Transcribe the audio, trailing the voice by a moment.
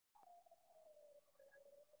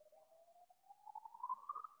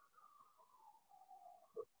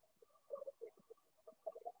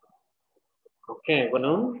Okay,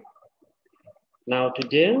 well, now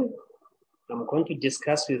today I'm going to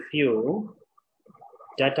discuss with you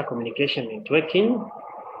data communication networking,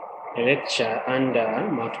 a lecture under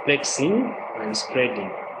multiplexing and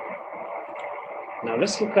spreading. Now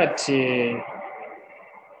let's look at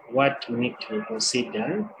what we need to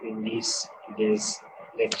consider in this today's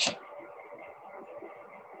lecture.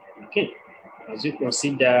 Okay, as you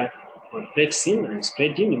consider multiplexing and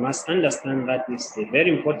spreading, you must understand that this is a very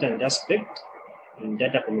important aspect in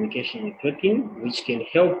data communication networking, which can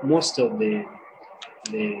help most of the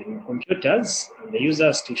computers and the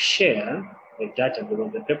users to share the data,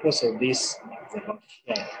 because the purpose of this is about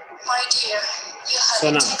sharing. My dear, you have So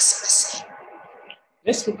a now, text message.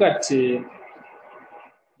 let's look at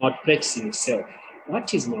multiplexing itself.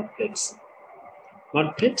 What is multiplexing?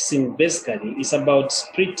 Multiplexing basically is about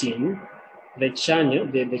splitting the channel,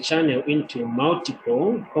 the channel into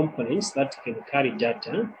multiple components that can carry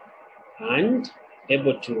data and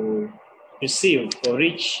able to receive or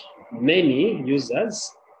reach many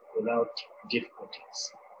users without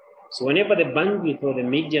difficulties. So whenever the bandwidth or the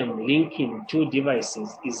medium linking two devices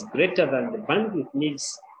is greater than the bandwidth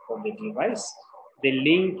needs of the device, the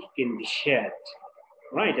link can be shared.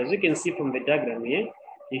 Right, as you can see from the diagram here,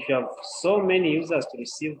 if you have so many users to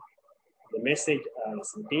receive the message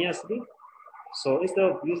simultaneously, so instead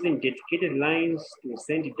of using dedicated lines to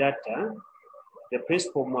send data, the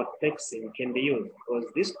principle of multiplexing can be used, because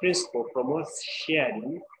this principle promotes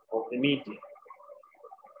sharing of the media.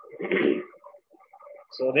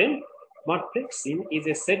 So then, multiplexing is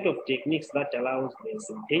a set of techniques that allows the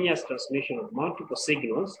simultaneous transmission of multiple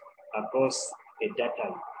signals across a data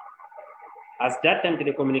link. As data and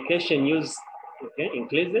telecommunication use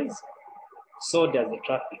increases, so does the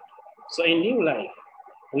traffic. So in real life,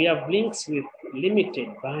 we have links with limited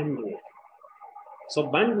bandwidth. So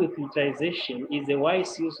bandwidth utilization is a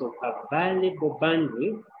wise use of available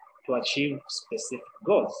bandwidth to achieve specific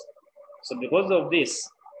goals. So because of this,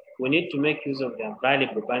 we need to make use of the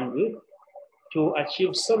available bandwidth to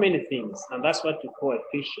achieve so many things, and that's what we call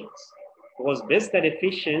efficiency. Because basically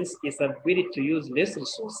efficiency is the ability to use less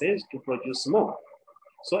resources to produce more.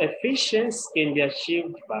 So efficiency can be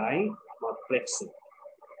achieved by multiplexing.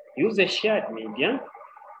 Use a shared medium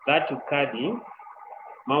that will carry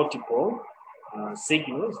multiple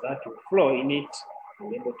signals that will flow in it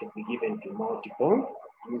and able to be given to multiple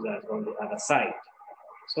users on the other side.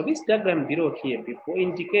 So this diagram below here before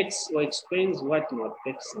indicates or explains what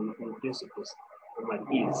multiplexing in principle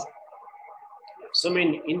is. So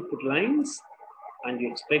many input lines, and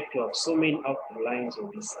you expect to have so many output lines on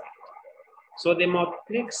this side. So the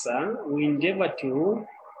multiplexer will endeavor to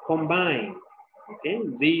combine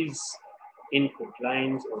these input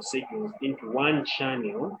lines or signals into one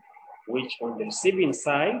channel, which on the receiving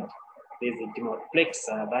side, there's a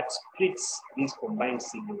demultiplexer that splits these combined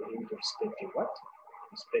signals into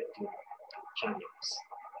respective channels.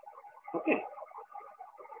 Okay.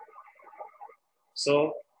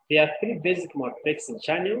 So there are three basic multiplexing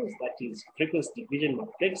channels, that is frequency division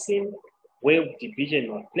multiplexing, wave division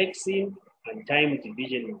multiplexing, and time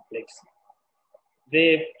division multiplexing.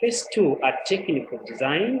 The first two are technical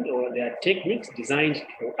design, or they are techniques designed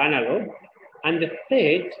for analog, and the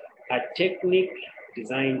third are technique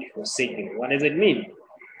designed for signal. What does it mean?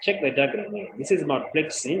 Check the diagram here. This is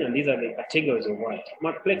multiplexing, and these are the categories of what?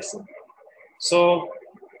 Multiplexing. So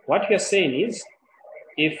what we are saying is,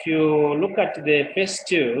 if you look at the first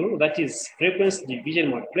two, that is frequency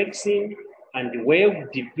division multiplexing and wave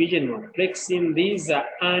division multiplexing, these are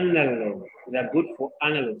analog. They are good for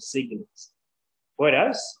analog signals.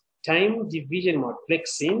 Whereas time division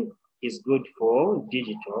multiplexing is good for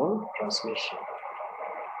digital transmission.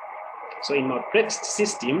 So in multiplexed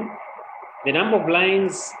system, the number of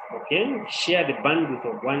lines share the bandwidth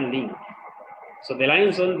of one link. So the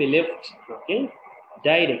lines on the left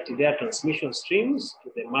direct their transmission streams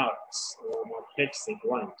to the marks or multiplex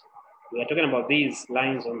segment. We are talking about these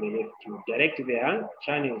lines on the left to direct their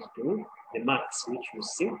channels to the marks, which we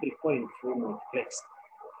simply call in full multiplex.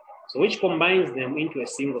 So which combines them into a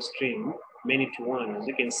single stream, many to one. As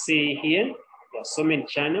you can see here, there are so many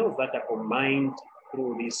channels that are combined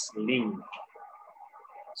through this link.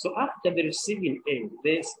 So after the receiving end,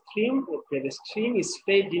 the stream is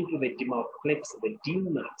fed into the demultiplex, the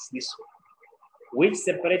DMAX, this one, which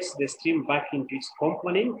separates the stream back into its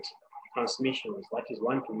component transmissions, that is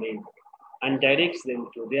one to many, and directs them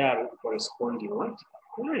to their corresponding lines.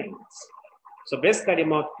 So basically,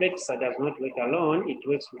 multiplexer does not work alone; it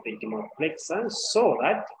works with the demultiplexer, so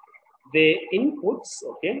that the inputs,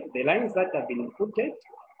 the lines that have been inputted,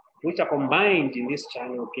 which are combined in this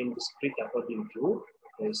channel, can be split according to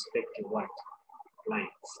the respective lines.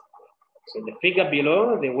 So the figure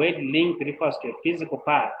below, the word link refers to a physical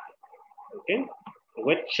path. Okay? The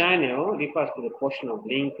word channel refers to the portion of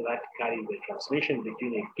link that carries the transmission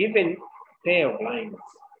between a given pair of lines.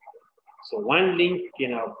 So one link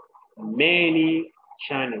can have many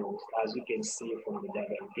channels, as you can see from the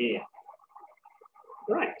diagram here.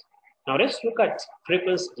 Right. Now let's look at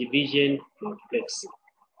frequency division multiplexing.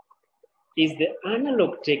 Is the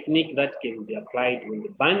analog technique that can be applied when the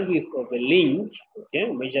bandwidth of a link, okay,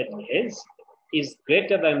 measured in hertz, is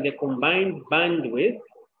greater than the combined bandwidth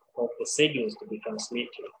of the signals to be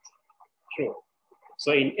transmitted. True.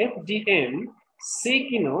 So in FDM,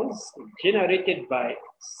 signals generated by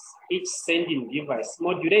each sending device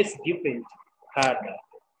modulates different harder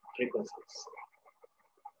frequencies.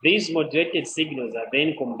 These modulated signals are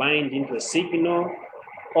then combined into a signal,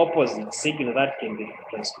 opposite signal that can be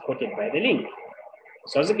transported by the link.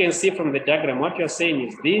 So as you can see from the diagram, what you're saying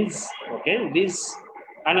is these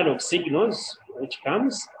analog signals which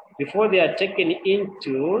comes, before they are taken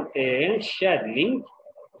into a shared link,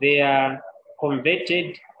 they are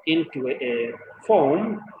converted into a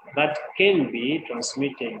form that can be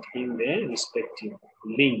transmitted in the respective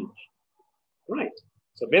link. Right.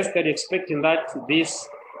 So basically expecting that this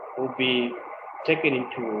will be taken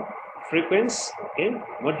into frequency, okay,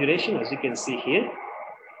 modulation, as you can see here,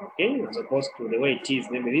 okay, as opposed to the way it is.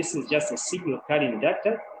 Maybe this is just a signal carrying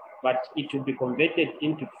data, but it will be converted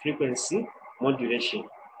into frequency modulation.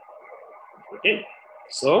 Okay,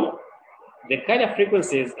 so the carrier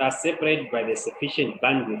frequencies are separated by the sufficient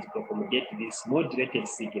bandwidth to accommodate these modulated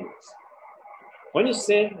signals. When you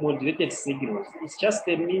say modulated signals, it's just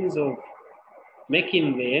a means of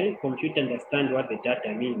making the computer understand what the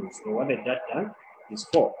data means or what the data is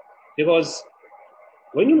for. Because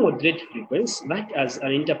when you modulate frequency, that has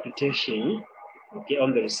an interpretation, okay,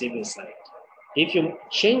 on the receiving side. If you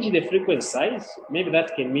change the frequency size, maybe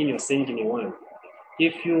that can mean you're sending a 1.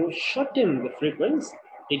 If you shorten the frequency,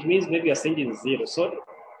 it means maybe you're sending 0. So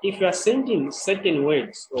if you are sending certain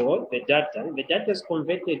words or the data is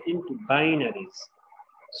converted into binaries.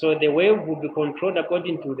 So the wave will be controlled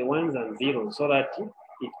according to the ones and zeros so that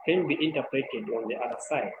it can be interpreted on the other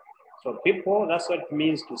side. So people, that's what it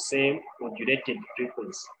means to say modulated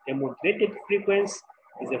frequency. A modulated frequency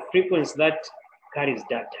is a frequency that carries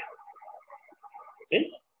data. Okay?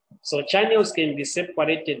 So channels can be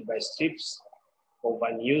separated by strips of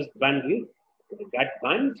unused bandwidth, the guard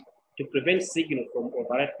band, to prevent signal from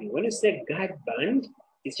overlapping. When you say guard band,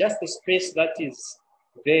 it's just the space that is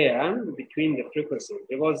there between the frequencies.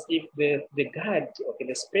 Because if the guard, okay,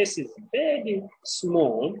 the space is very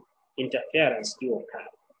small, interference will occur.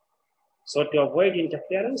 So to avoid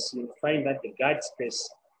interference, you'll find that the guard space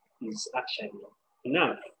is actually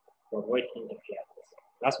enough to avoid interference.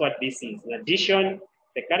 That's what this is. In addition,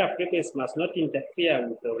 the carrier frequency must not interfere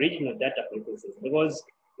with the original data frequencies because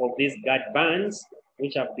of these guard bands,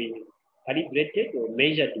 which have been calibrated or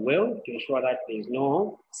measured well to ensure that there is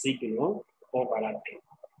no signal overlapping.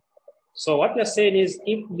 So what we're saying is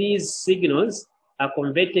if these signals are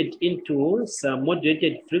converted into some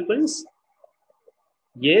modulated frequency,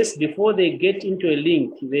 yes, before they get into a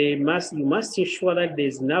link, you must ensure that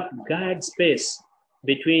there's enough guard space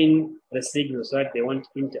between the signals so that they won't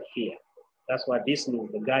interfere. That's what this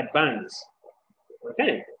means, the guard bands.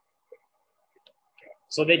 Okay.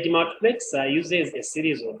 So the demultiplexer uses a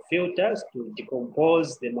series of filters to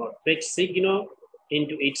decompose the multiplex signal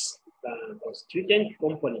into its constituent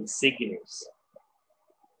component signals,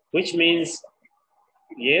 which means,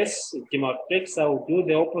 yes, demultiplexer will do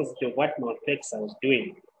the opposite of what multiplexer was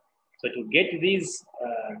doing. So to get these,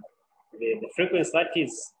 the frequency that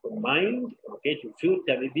is combined, okay, to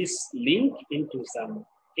filter this link into some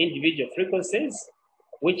individual frequencies,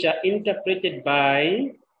 which are interpreted by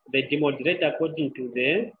the demodulator according to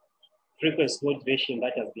the frequency modulation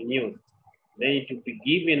that has been used. Then it will be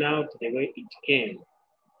given out the way it came.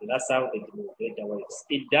 And that's how the demodulator works.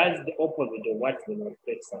 It does the opposite of what the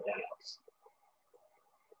multiplexer does.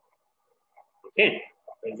 Okay,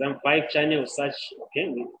 for example, 5 channels such,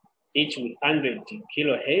 okay, each with 100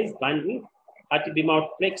 kilohertz bandwidth are to be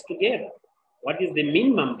multiplexed together. What is the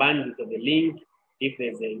minimum bandwidth of the link if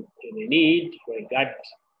there's a need for a guard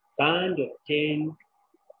band of 10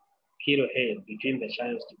 kilohertz between the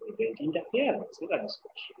channels to prevent interference? Look at this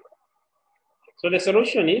question. So the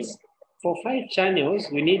solution is, for 5 channels,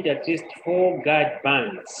 we need at least 4 guard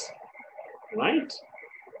bands, right?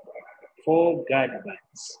 4 guard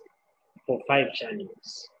bands for 5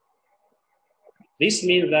 channels. This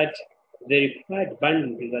means that the required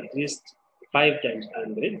bandwidth is at least 5 times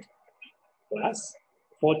 100 plus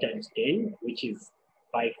 4 times 10, which is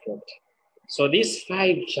 540. So this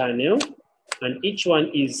 5 channel, and each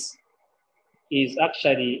one is is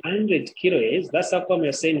actually 100 kilohertz. That's how come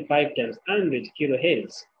you're saying 5 times 100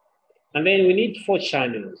 kilohertz. And then we need 4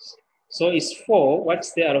 channels. So it's 4.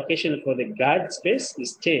 What's the allocation for the guard space?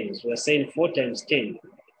 Is 10. So we're saying 4 times 10.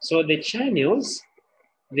 So the channels,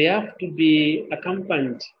 they have to be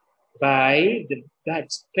accompanied by the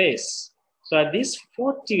guard space. So at this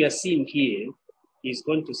 40 you're seeing here is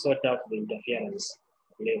going to sort out the interference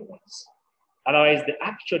levels. Otherwise, the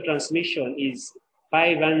actual transmission is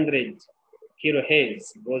 500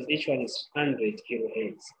 kilohertz because each one is 100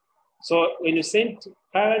 kilohertz. So when you send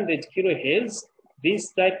 500 kilohertz,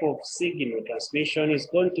 this type of signal transmission is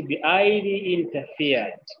going to be highly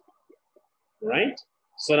interfered, right?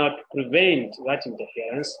 So now to prevent that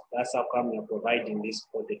interference, that's how come we're providing this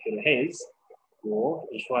 40 kilohertz to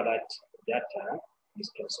ensure that data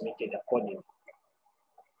is transmitted accordingly.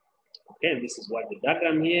 Okay, and this is what the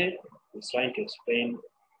diagram here is trying to explain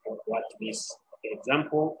what this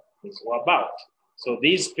example is all about. So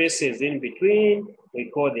these spaces in between,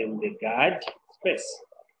 we call them the guard space,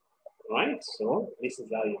 right? So this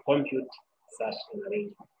is how you compute such an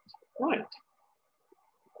arrangement, right?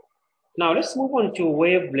 Now let's move on to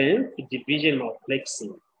wavelength division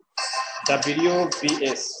multiplexing,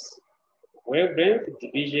 WBS, wavelength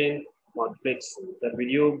division multiplexing,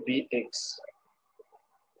 WBX.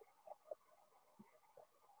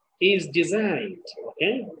 Is designed,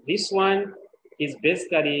 okay? This one is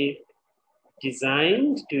basically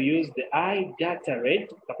designed to use the high data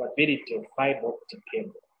rate capability of fiber optic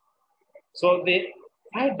cable. So the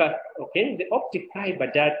fiber, okay, the optic fiber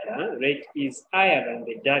data rate is higher than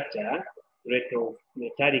the data rate of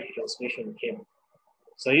metallic transmission cable.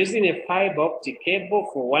 So using a fiber optic cable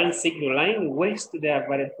for one signal line wastes the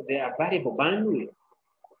available bandwidth,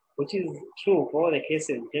 which is true for all the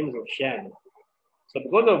cases in terms of sharing. So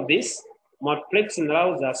because of this, multiplexing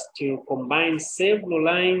allows us to combine several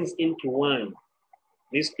lines into one.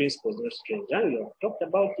 This principle is not strange. And we have talked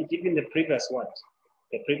about it even in the previous what?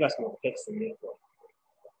 The previous multiplexing method,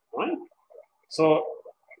 right? So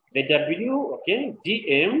the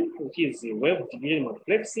DM, which is the wave division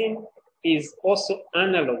multiplexing, is also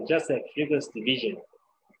analog, just like frequency division.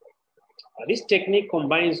 This technique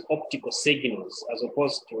combines optical signals as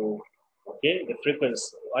opposed to the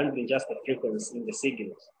frequency, handling just the frequency in the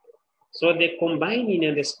signals. So the combining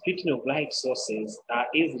and the splitting of light sources are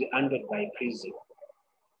easily handled by prism.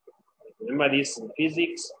 Remember this in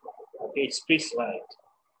physics, it splits light.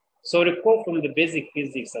 So recall from the basic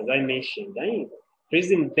physics, as I mentioned,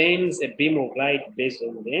 prism bends a beam of light based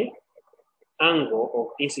on the angle of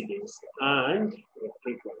incidence and the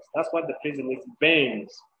frequency. That's what the prism is,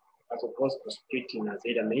 bends, as opposed to splitting, as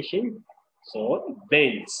Ada mentioned. So it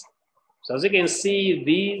bends. So as you can see,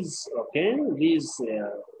 these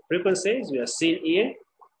frequencies we are seeing here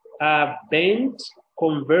are bent,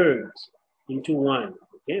 converged into one.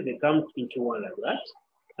 Okay, they come into one like that.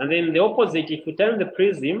 And then the opposite, if you turn the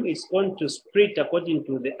prism, it's going to split according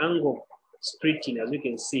to the angle of splitting, as you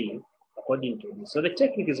can see, according to this. So the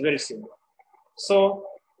technique is very simple. So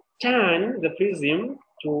turn the prism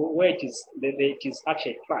to where it is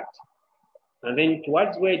actually flat. And then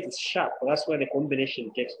towards where it is sharp, that's where the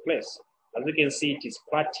combination takes place. As you can see, it is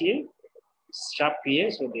flat here, sharp here,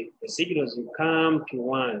 so the signals will come to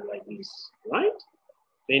one like this, right?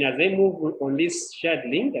 Then as they move on this shared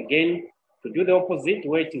link, again, to do the opposite,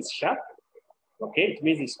 where it is sharp, okay, it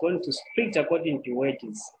means it's going to split according to where it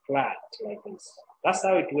is flat, like this. That's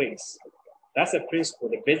how it works. That's a principle,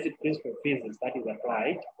 the basic principle of physics that is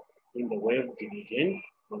applied in the wave division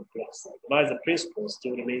multiplexing. But the principle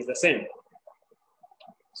still remains the same.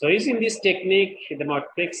 So using this technique, the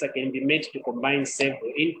multiplexer can be made to combine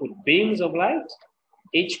several input beams of light,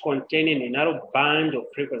 each containing a narrow band of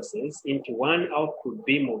frequencies, into one output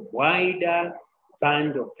beam of wider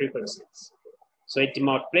band of frequencies. So a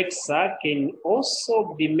multiplexer can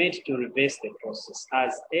also be made to reverse the process,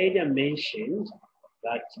 as Ada mentioned,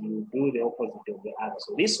 that you do the opposite of the other.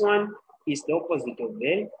 So this one is the opposite of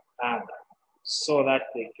the other, so that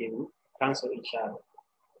they can cancel each other.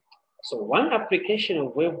 So one application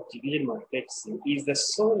of wave division multiplexing is the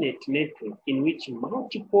SONET network, in which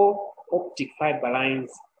multiple optic fiber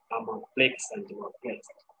lines are multiplexed and demultiplexed.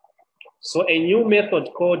 So a new method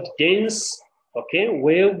called dense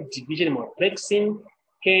wave division multiplexing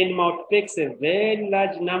can multiplex a very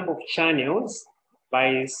large number of channels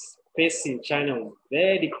by spacing channels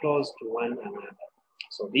very close to one another.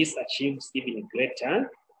 So this achieves even greater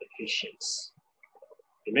efficiency.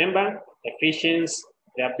 Remember, efficiency,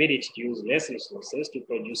 the ability to use less resources to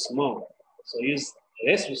produce more. So use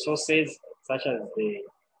less resources, such as the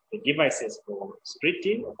devices for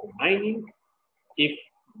splitting or combining. If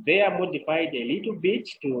they are modified a little bit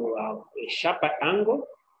to a sharper angle,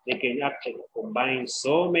 they can actually combine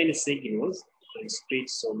so many signals and split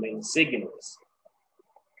so many signals.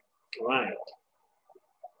 Right.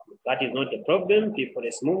 That is not the problem. People,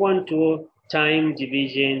 let's move on to time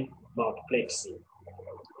division multiplexing.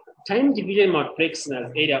 Time division multiplexing,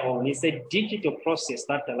 as earlier on, is a digital process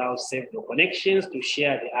that allows several connections to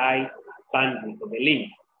share the high bandwidth of a link.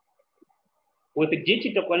 With a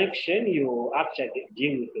digital connection, you actually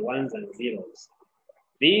deal with the ones and zeros.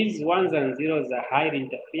 These ones and zeros are highly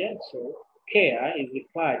interfered, so care is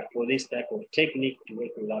required for this type of technique to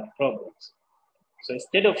work without problems. So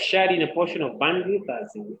instead of sharing a portion of bandwidth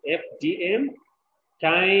as in FDM,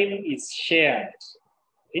 time is shared.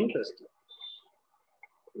 Interesting.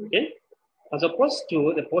 Okay? As opposed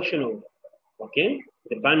to the portion of, okay,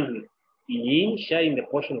 the bandwidth in sharing the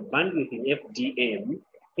portion of bandwidth in FDM,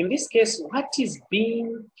 in this case, what is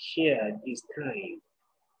being shared is time.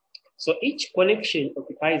 So each connection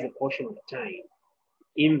occupies a portion of time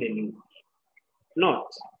in the link. Note,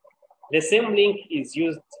 the same link is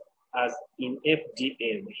used as in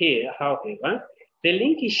FDM. Here, however, the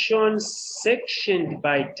link is shown sectioned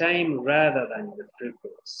by time rather than the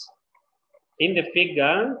frequency. In the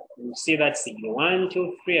figure, you see that signal 1,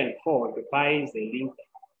 2, 3, and 4 occupies the link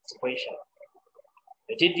sequentially.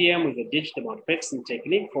 The TDM is a digital multiplexing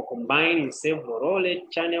technique for combining several low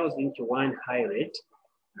rate channels into one high rate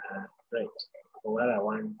rate, or rather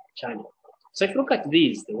one channel. So if you look at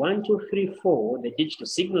these, the 1, 2, 3, 4, the digital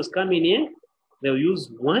signals coming in, they'll use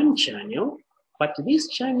one channel, but these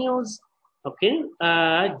channels, okay,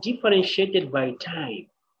 are differentiated by time.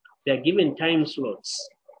 They're given time slots,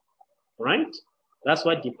 right? That's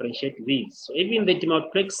what differentiates these. So even the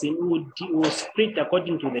multiplexing will split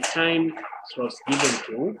according to the time slots given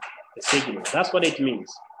to the signal. That's what it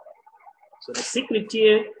means. So the secret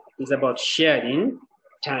here is about sharing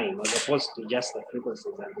time as opposed to just the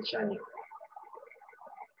frequencies and the channel.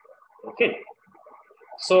 Okay.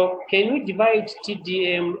 So can we divide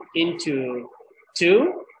TDM into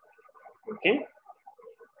two? Okay.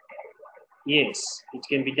 Yes, it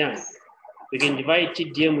can be done. We can divide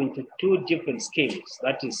TDM into two different schemes,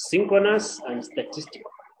 that is synchronous and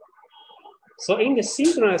statistical. So in the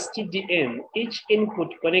synchronous TDM, each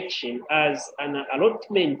input connection has an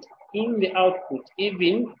allotment in the output,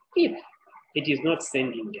 even if it is not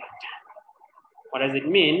sending data. What does it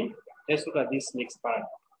mean? Let's look at this next part.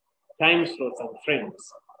 Time slots and frames.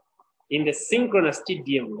 In the synchronous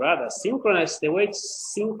TDM, rather, synchronous, the word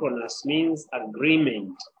synchronous means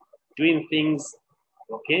agreement, doing things,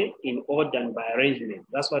 okay, in order and by arrangement.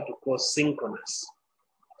 That's what we call synchronous.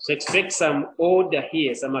 So expect some order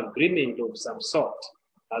here, some agreement of some sort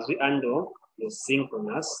as we handle the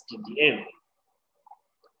synchronous TDM.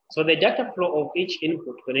 So the data flow of each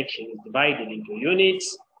input connection is divided into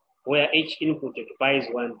units where each input occupies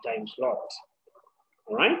one time slot.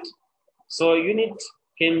 All right? So unit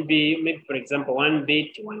can be, maybe for example, 1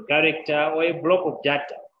 bit, 1 character, or a block of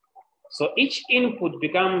data. So each input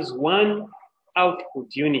becomes one output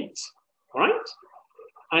unit, right?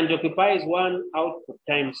 And occupies one output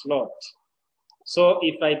time slot. So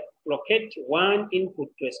if I locate one input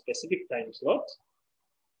to a specific time slot,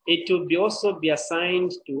 it will be also be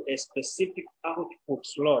assigned to a specific output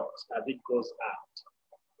slot as it goes out,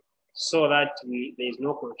 so that there is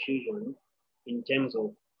no confusion in terms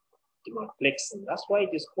of the multiplexing. That's why it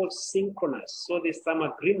is called synchronous. So there's some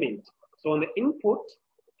agreement. So on the input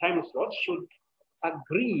time slot should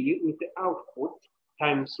agree with the output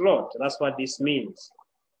time slot. That's what this means,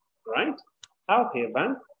 right?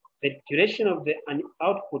 However, the duration of the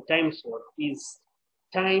output time slot is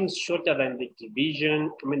times shorter than the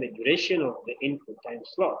the duration of the input time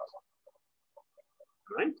slot,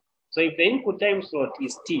 right? So if the input time slot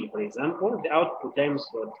is T, for example, the output time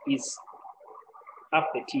slot is half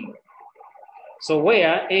the T. So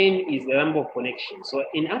where N is the number of connections. So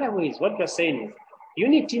in other words, what we're saying is,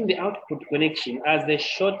 unit in the output connection has a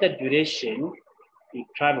shorter duration, it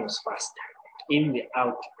travels faster in the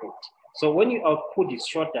output. So when your output is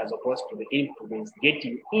shorter as opposed to the input is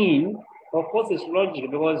getting in, of course it's logical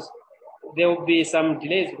because there will be some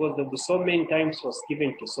delays because there will be so many times was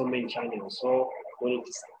given to so many channels. So when it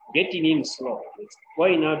is getting in slow, it's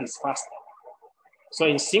going out is faster. So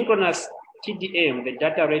in synchronous TDM, the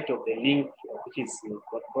data rate of the link, which is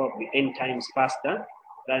probably n times faster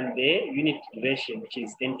than the unit duration, which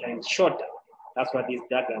is 10 times shorter. That's what this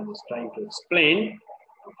diagram is trying to explain.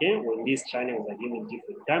 Okay, when these channels are given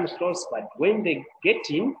different time slots, but when they get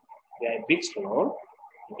in, they are a bit slow,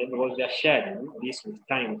 okay, because they are sharing this with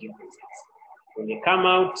time differences. When they come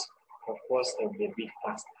out, of course, they'll be a bit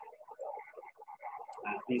faster.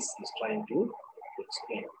 This is trying to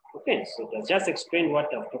explain. Okay, so just explain what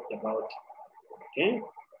I've talked about, okay,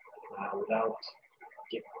 without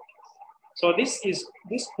difficulties. So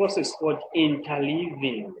this process called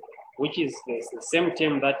interleaving, which is the same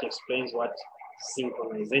term that explains what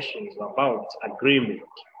synchronization is about, agreement.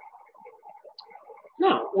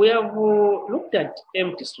 Now, we have looked at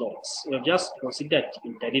empty slots. We have just considered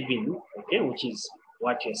interleaving, okay, which is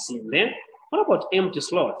what you're seeing there. What about empty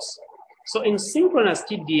slots? So in synchronous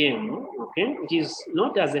TDM, okay, it is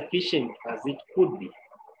not as efficient as it could be.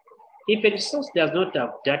 If a source does not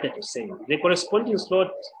have data to send, the corresponding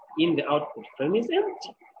slot in the output frame is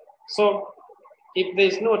empty. So if there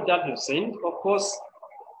is no data to send, of course,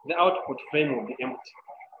 the output frame will be empty.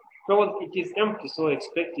 Because it is empty, so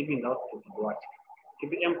expect even the output to what? To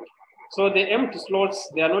be empty. So the empty slots,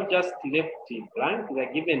 they are not just left blank, they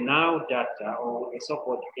are given now data or a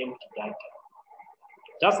so-called empty data.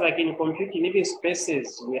 Just like in computing, even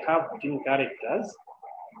spaces we have between characters,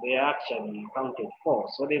 they are actually counted for.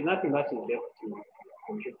 So there's nothing that is left in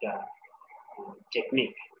computer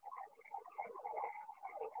technique.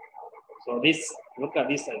 So look at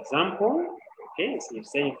this example. Okay, so you're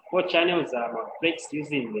saying 4 channels are multiplexed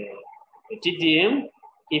using the TDM.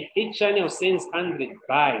 If each channel sends 100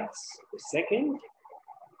 bytes per second,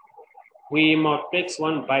 we multiplex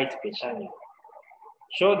 1 byte per channel.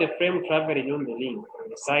 Show the frame traveling on the link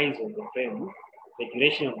and the size of the frame, the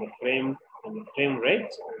duration of the frame, and the frame rate,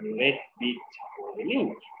 and the rate bit for the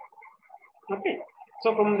link. Okay,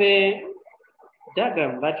 so from the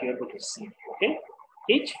diagram that you're able to see, okay,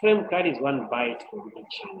 each frame carries 1 byte from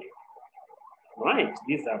each channel. Right,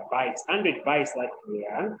 these are bytes, 100 bytes that we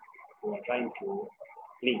are trying to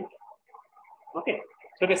link. Okay,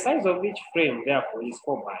 so the size of each frame, therefore, is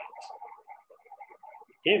 4 bytes.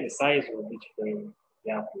 Okay, the size of each frame,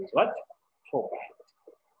 therefore, is what? 4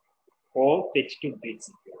 bytes. Or 32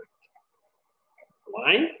 bits.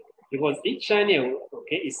 Why? Because each channel,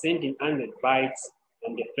 okay, is sending 100 bytes,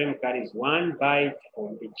 and the frame carries 1 byte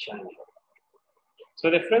from each channel. So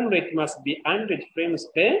the frame rate must be 100 frames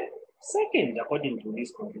per second, according to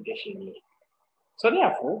this computation here. So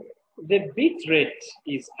therefore, the bit rate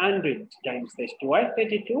is 100 times 32. Why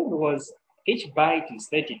 32? Because each byte is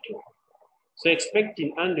 32. So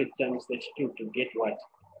expecting 100 times 32 to get what?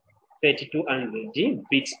 3200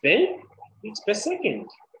 bits per second.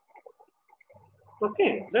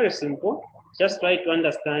 Okay, very simple. Just try to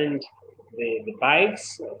understand the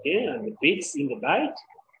bytes, okay, and the bits in the byte,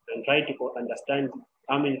 and try to understand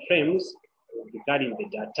how many frames will be carrying the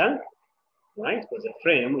data, right? Because a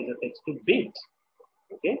frame is a 32-bit,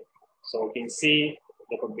 okay? So we can see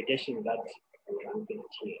the computation that we have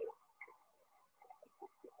here.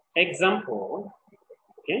 Example,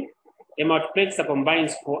 okay? A multiplexer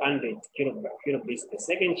combines 400 kilobits per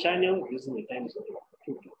second channel using the times of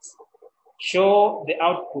 2 bits. Show the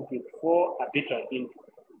output with 4 arbitrary inputs.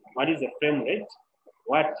 What is the frame rate?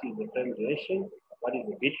 What is the frame duration? What is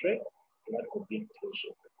the bit rate? And what is the bit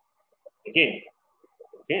ratio? Again,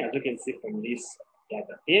 okay, as you can see from this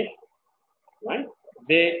data here, right?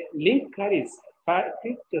 The link carries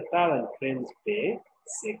 50,000 frames per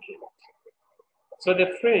second. So the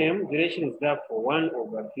frame duration is therefore 1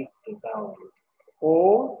 over 50,000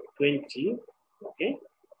 or 20, okay?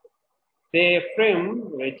 The frame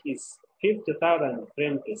rate is 50,000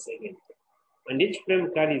 frames per second, and each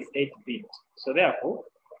frame carries 8 bits. So therefore,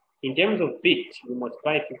 in terms of bit, we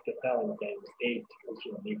multiply 50,000 times 8, which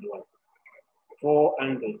will be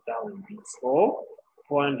 400,000 bits or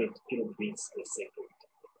 400 kilobits per second.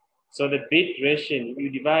 So the bit ratio,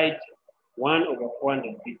 you divide 1 over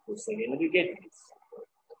 400 bits per second, and you get this.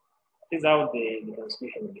 This is how the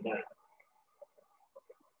transmission will be done.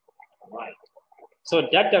 All right. So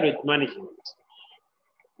data rate management.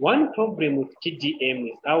 One problem with TDM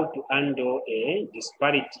is how to handle a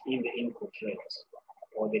disparity in the input rate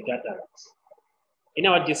or the data rates. In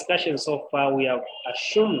our discussion so far, we have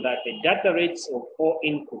assumed that the data rates of all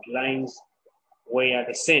input lines were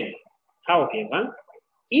the same. However,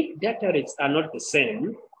 if data rates are not the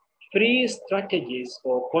same, 3 strategies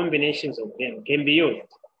or combinations of them can be used.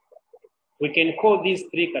 We can call these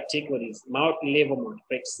 3 categories multi-level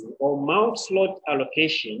multiplexing or multi-slot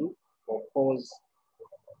allocation or pause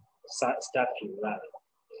stuffing rather.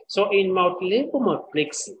 So in multi-level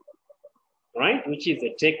multiplexing, right, which is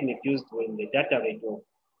a technique used when the data rate of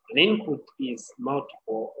an input is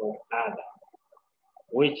multiple of other,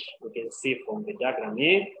 which we can see from the diagram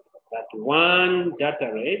here that one data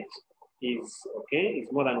rate is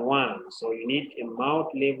more than 1. So you need a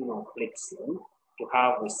multi-level multiplexing to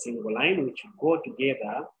have a single line which will go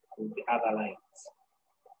together with the other lines.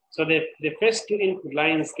 So the first 2 input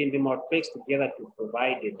lines can be multiplexed together to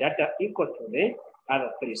provide the data equal to the other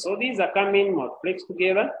three. So these are coming multiplexed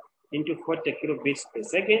together into 40 kilobits per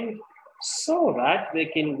second so that they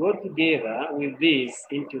can go together with this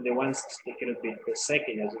into the 160 kilobit per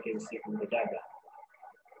second, as you can see from the diagram.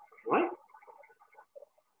 Right?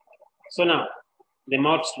 So now, the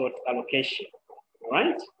mount slot allocation,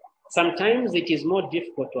 right? Sometimes it is more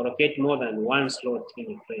difficult to allocate more than one slot in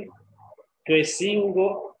a frame to a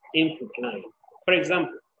single input line. For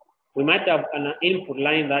example, we might have an input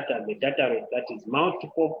line that has a data rate that is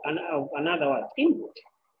multiple of another input.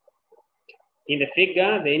 In the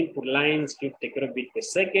figure, the input line's 50 kilobit per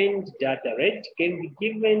second data rate can be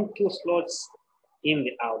given 2 slots in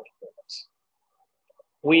the output.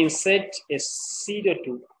 We insert a pseudo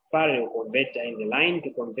to parallel converter in the line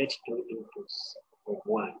to convert 2 inputs of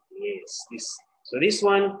 1. Yes, this. So this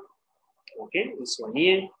one, okay, this one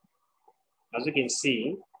here, as you can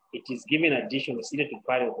see, it is given additional pseudo to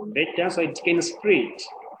parallel converter, so it can split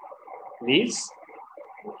this,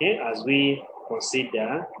 okay, as we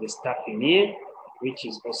consider the stuffing here, which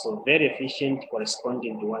is also very efficient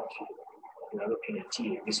corresponding to what we are looking at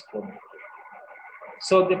here, this problem.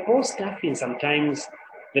 So the post stuffing, sometimes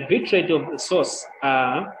the bit rate of the source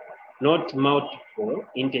are not multiple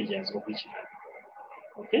integers of each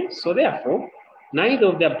other. Okay, so therefore, neither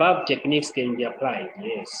of the above techniques can be applied.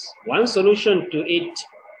 Yes, one solution to it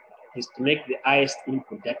is to make the highest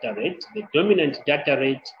input data rate the dominant data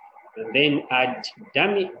rate, and then add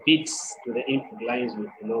dummy bits to the input lines with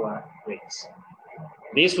lower rates.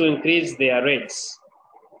 This will increase their rates.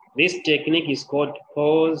 This technique is called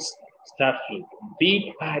pause stuffing,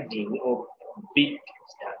 bit padding or bit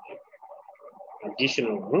stuffing.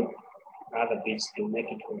 Additional other bits to make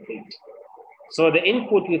it complete. So the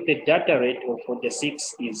input with the data rate of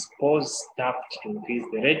 46 is pause stuffed to increase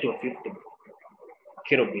the rate of 50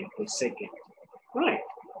 kilobit per second. Right.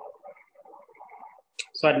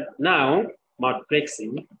 So now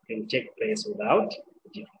multiplexing can take place without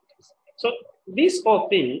difficulties. So this whole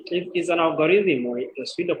thing is an algorithm or a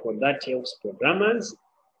pseudocode that helps programmers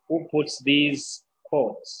who puts these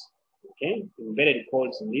codes, okay, embedded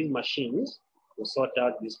codes in these machines to sort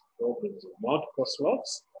out these problems of multiple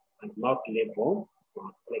slots and multi-level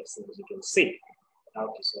multiplexing, as you can see how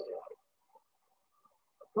to sort it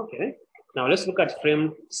out. Okay, now let's look at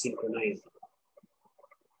frame synchronizing.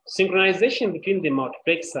 Synchronization between the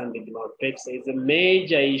multiplexer and the demultiplexer is a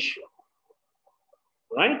major issue,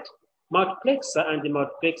 right? Multiplexer and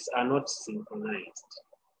demultiplexer are not synchronized.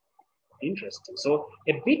 Interesting. So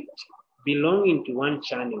a bit belonging to one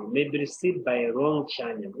channel may be received by a wrong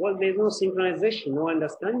channel. Well, there's no synchronization, no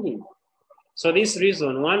understanding. So this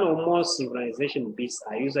reason, one or more synchronization bits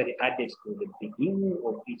are usually added to the beginning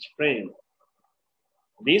of each frame.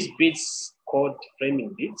 These bits, called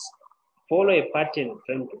framing bits, follow a pattern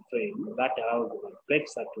frame to frame that allows the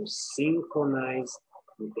multiplexer to synchronize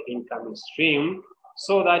with the incoming stream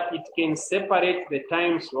so that it can separate the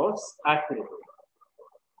time slots accurately.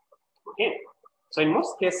 Okay, so in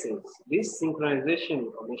most cases, this synchronization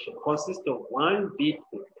information consists of one bit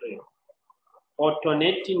per frame,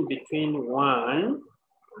 alternating between 1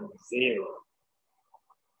 and 0.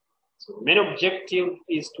 So the main objective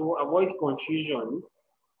is to avoid confusion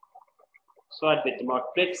so that the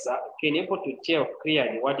multiplexer can able to tell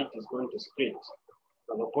clearly what it is going to split,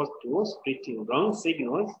 as opposed to splitting wrong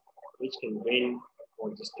signals, which can bring or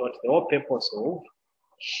distort the whole purpose of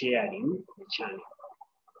sharing the channel.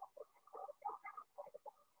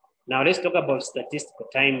 Now let's talk about statistical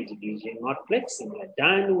time division. Multiplexing, we are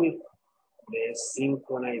done with the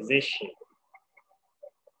synchronization.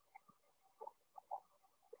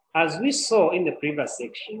 As we saw in the previous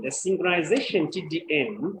section, the synchronization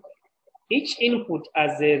TDM, each input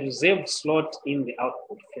has a reserved slot in the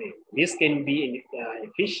output frame. This can be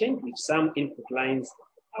efficient if some input lines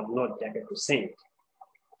have no data to send.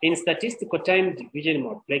 In statistical time division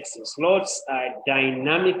multiplexing, slots are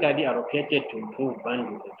dynamically allocated to improve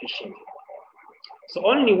bandwidth efficiency. So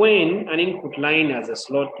only when an input line has a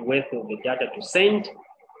slot worth of the data to send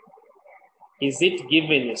is it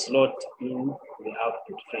given a slot in the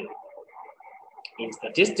output frame. In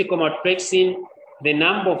statistical multiplexing, the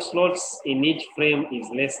number of slots in each frame is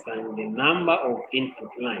less than the number of input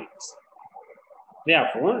lines.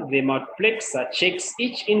 Therefore, the multiplexer checks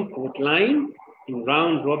each input line in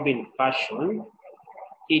round-robin fashion.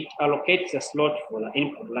 It allocates a slot for the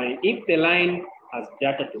input line if the line has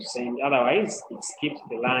data to send. Otherwise, it skips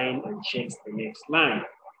the line and checks the next line.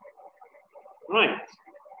 Right.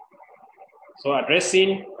 So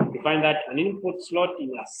addressing, we find that an input slot in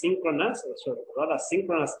a synchronous, or rather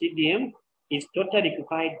synchronous TDM is totally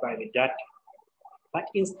occupied by the data. But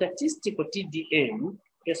in statistical TDM,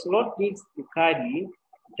 a slot needs to carry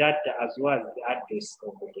data as well as the address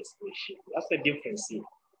of the destination. That's the difference here.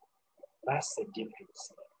 That's the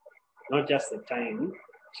difference. Not just the time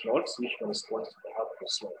slots which correspond to the output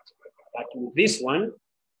slot. But with this one,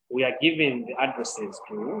 we are given the addresses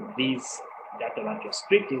to these data that are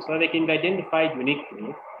scripting so they can be identified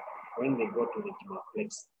uniquely when they go to the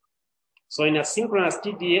demultiplex. So in a synchronous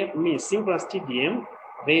TDM,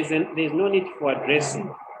 there's no need for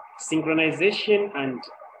addressing. Synchronization and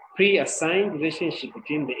pre-assigned relationship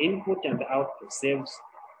between the input and the output serves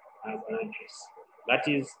as an address. That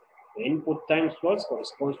is, the input time slots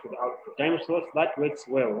corresponds to the output time slots. That works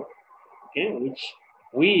well, okay, which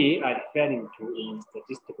we are referring to in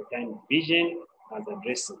statistical time division as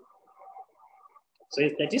addressing. So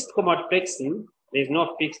in statistical multiplexing, there's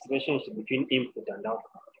no fixed relationship between input and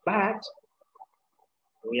output, but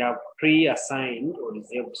we have pre-assigned or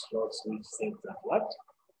reserved slots which serve as what?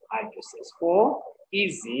 Addresses for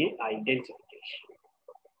easy identification.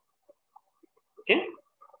 Okay?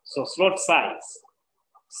 So slot size.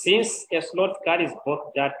 Since a slot carries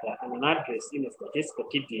both data and an address in a statistical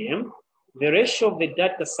TDM, the ratio of the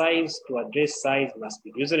data size to address size must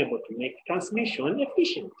be reasonable to make transmission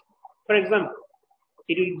efficient. For example,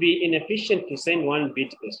 it will be inefficient to send 1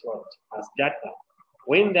 bit per slot as data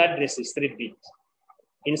when the address is 3 bits.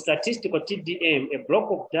 In statistical TDM, a block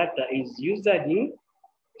of data is usually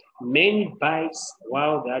many bytes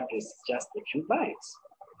while the address is just a few bytes.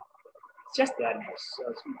 It's just the address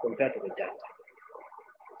as compared to the data.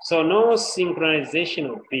 So no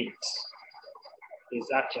synchronization of bits is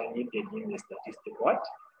actually needed in the statistical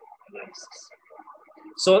analysis.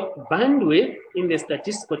 So bandwidth in the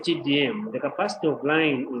statistical TDM, the capacity of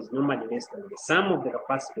line is normally less than the sum of the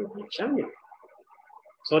capacity of each channel.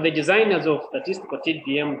 So the designers of statistical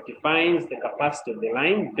TDM defines the capacity of the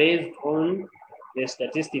line based on the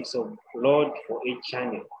statistics of load for each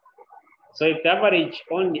channel. So if the average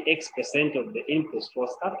only X% of the input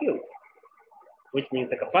slots are filled, which means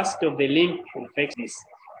the capacity of the link reflects this.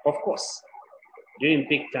 Of course, during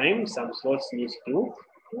peak time, some slots need to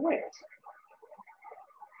wait.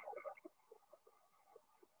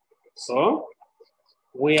 So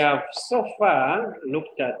we have so far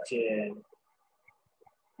looked at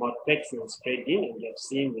multiplexing and spreading, and we have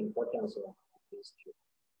seen the importance of these two.